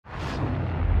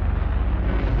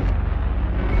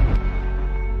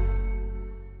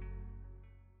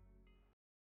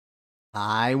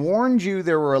I warned you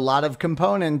there were a lot of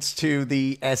components to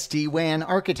the SD-WAN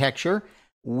architecture.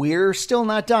 We're still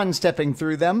not done stepping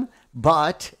through them,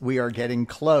 but we are getting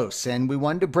close. And we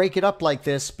wanted to break it up like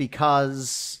this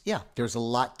because, yeah, there's a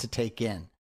lot to take in.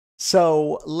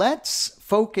 So let's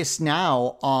focus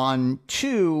now on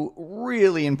two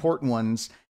really important ones,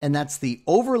 and that's the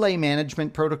Overlay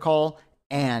Management Protocol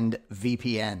and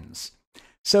VPNs.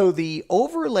 So the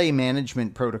Overlay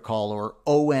Management Protocol, or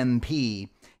OMP,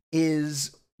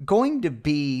 is going to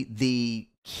be the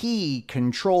key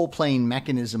control plane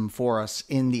mechanism for us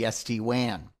in the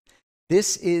SD-WAN.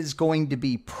 This is going to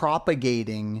be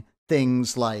propagating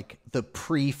things like the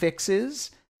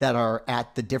prefixes that are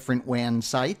at the different WAN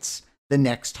sites, the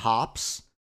next hops,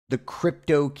 the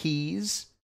crypto keys,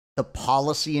 the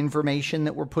policy information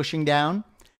that we're pushing down.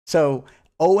 So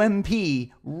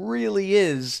OMP really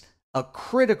is a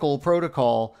critical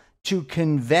protocol to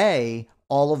convey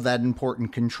all of that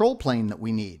important control plane that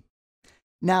we need.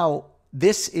 Now,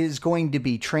 this is going to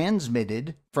be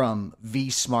transmitted from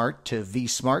vSmart to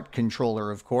vSmart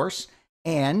controller, of course,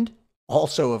 and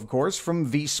also, of course,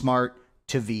 from vSmart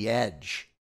to vEdge.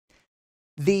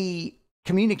 The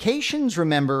communications,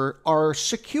 remember, are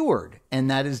secured,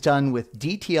 and that is done with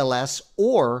DTLS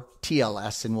or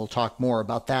TLS, and we'll talk more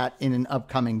about that in an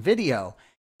upcoming video.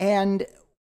 And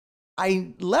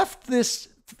I left this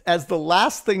as the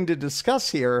last thing to discuss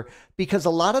here because a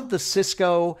lot of the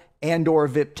Cisco and or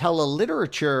Viptela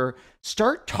literature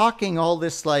start talking all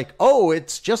this like, oh,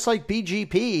 it's just like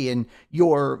BGP and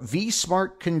your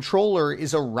vSmart controller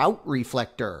is a route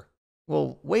reflector.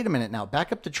 Well, wait a minute now,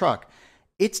 back up the truck.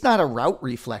 It's not a route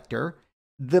reflector.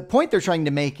 The point they're trying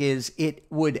to make is it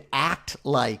would act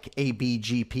like a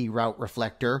BGP route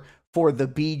reflector for the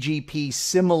BGP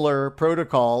similar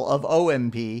protocol of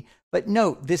OMP. But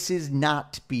note, this is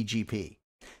not BGP.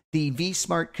 The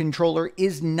vSmart controller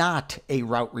is not a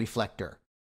route reflector.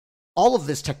 All of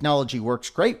this technology works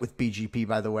great with BGP,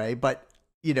 by the way, but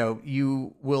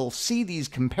you will see these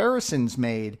comparisons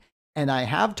made, and I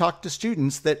have talked to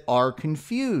students that are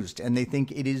confused and they think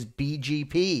it is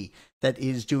BGP that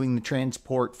is doing the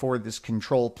transport for this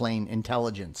control plane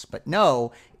intelligence. But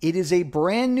no, it is a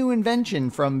brand new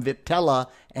invention from Viptela,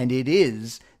 and it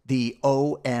is the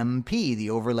OMP, the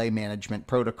Overlay Management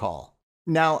Protocol.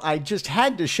 Now, I just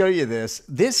had to show you this.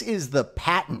 This is the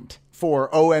patent for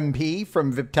OMP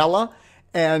from Viptela,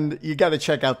 and you got to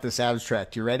check out this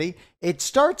abstract. You ready? It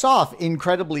starts off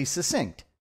incredibly succinct.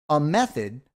 A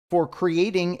method for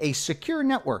creating a secure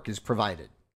network is provided.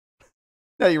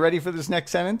 Now, you ready for this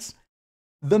next sentence?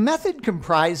 The method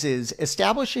comprises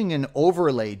establishing an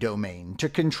overlay domain to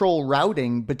control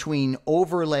routing between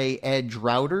overlay edge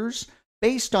routers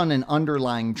based on an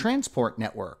underlying transport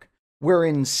network,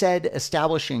 wherein said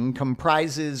establishing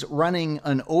comprises running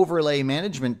an overlay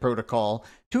management protocol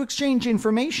to exchange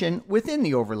information within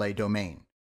the overlay domain,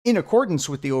 in accordance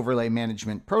with the overlay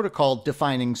management protocol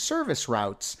defining service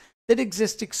routes that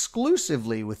exist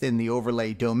exclusively within the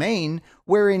overlay domain,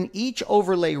 wherein each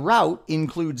overlay route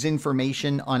includes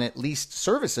information on at least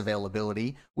service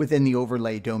availability within the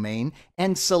overlay domain,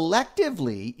 and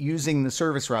selectively using the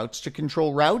service routes to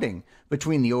control routing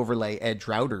between the overlay edge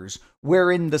routers,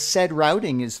 wherein the said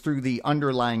routing is through the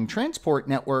underlying transport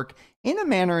network in a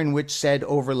manner in which said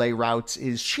overlay routes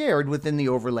is shared within the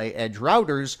overlay edge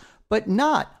routers, but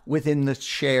not within the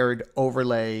shared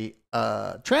overlay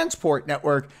transport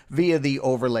network via the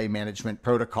overlay management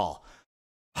protocol.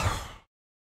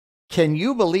 Can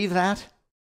you believe that?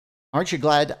 Aren't you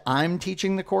glad I'm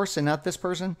teaching the course and not this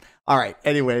person? All right.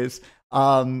 Anyways,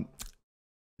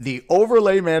 the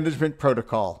overlay management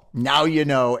protocol. Now you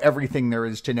know everything there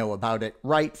is to know about it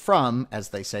right from, as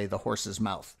they say, the horse's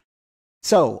mouth.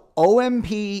 So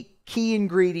OMP key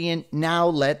ingredient. Now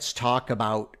let's talk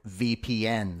about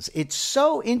VPNs. It's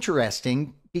so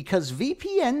interesting because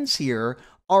VPNs here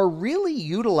are really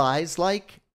utilized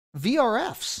like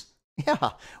VRFs.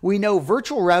 Yeah, we know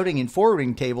virtual routing and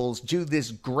forwarding tables do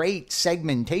this great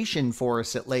segmentation for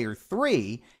us at layer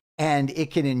 3, and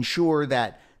it can ensure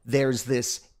that there's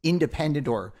this independent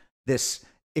or this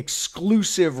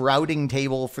exclusive routing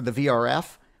table for the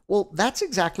VRF. Well, that's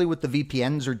exactly what the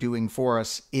VPNs are doing for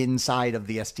us inside of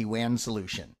the SD-WAN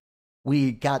solution.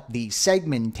 We got the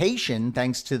segmentation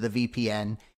thanks to the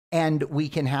VPN, and we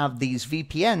can have these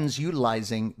VPNs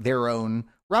utilizing their own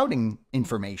routing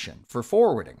information for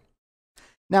forwarding.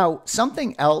 Now,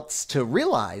 something else to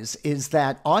realize is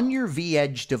that on your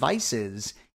vEdge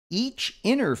devices, each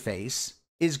interface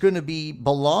is going to be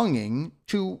belonging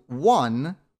to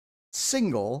one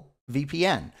single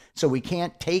VPN. So we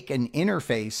can't take an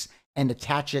interface and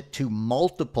attach it to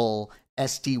multiple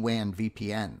SD-WAN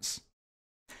VPNs.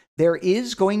 there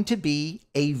is going to be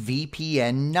a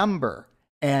VPN number,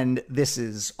 and this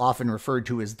is often referred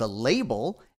to as the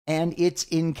label, and it's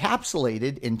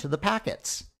encapsulated into the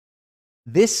packets.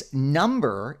 This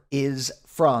number is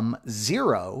from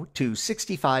 0 to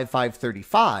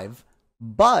 65535,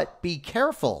 but be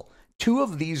careful. Two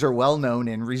of these are well known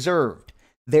and reserved.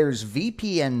 There's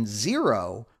VPN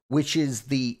 0, which is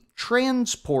the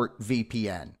transport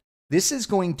VPN. This is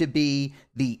going to be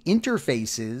the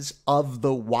interfaces of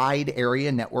the wide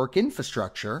area network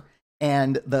infrastructure,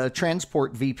 and the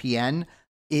transport VPN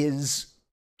is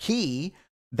key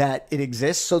that it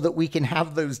exists so that we can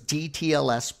have those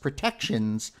DTLS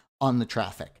protections on the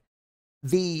traffic.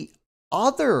 The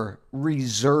other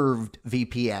reserved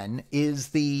VPN is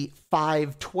the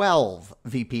 512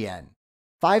 VPN.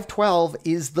 512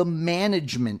 is the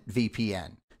management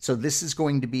VPN. So this is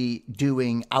going to be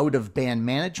doing out-of-band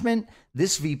management.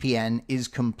 This VPN is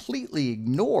completely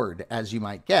ignored, as you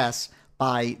might guess,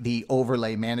 by the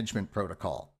overlay management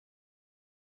protocol.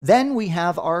 Then we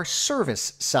have our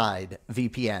service-side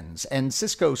VPNs, and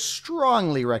Cisco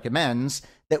strongly recommends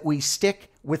that we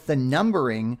stick with the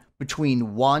numbering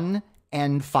between 1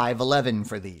 and 511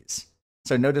 for these.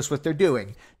 So notice what they're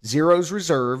doing. 0's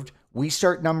reserved. We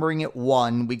start numbering at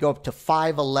 1, we go up to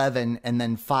 511, and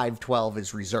then 512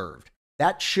 is reserved.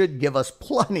 That should give us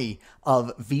plenty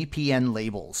of VPN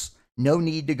labels. No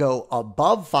need to go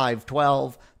above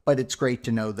 512, but it's great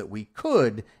to know that we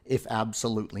could if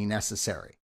absolutely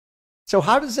necessary. So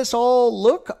how does this all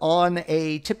look on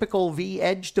a typical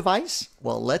vEdge device?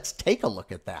 Well, let's take a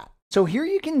look at that. So here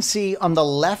you can see on the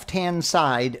left-hand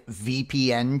side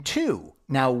VPN 2.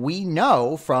 Now, we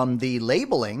know from the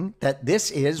labeling that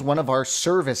this is one of our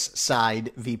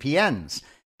service-side VPNs.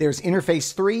 There's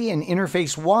interface 3 and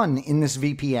interface 1 in this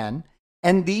VPN,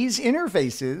 and these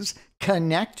interfaces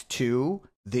connect to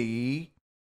the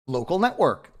local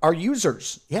network, our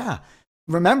users. Yeah.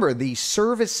 Remember, the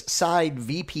service-side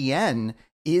VPN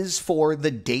is for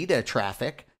the data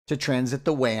traffic to transit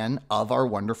the WAN of our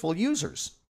wonderful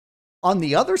users. On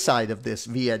the other side of this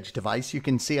vEdge device, you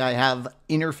can see I have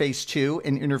interface 2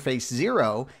 and interface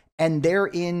 0, and they're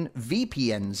in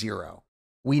VPN 0.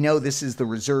 We know this is the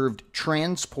reserved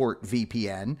transport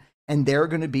VPN, and they're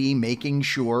going to be making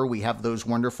sure we have those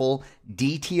wonderful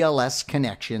DTLS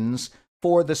connections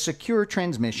for the secure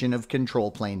transmission of control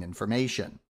plane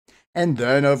information. And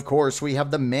then, of course, we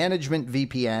have the management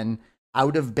VPN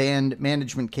out-of-band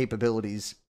management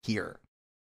capabilities here.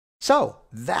 So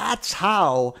that's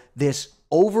how this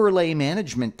overlay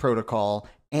management protocol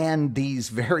and these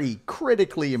very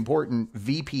critically important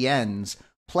VPNs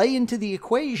play into the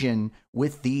equation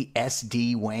with the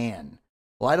SD-WAN.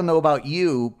 Well, I don't know about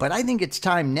you, but I think it's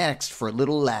time next for a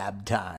little lab time.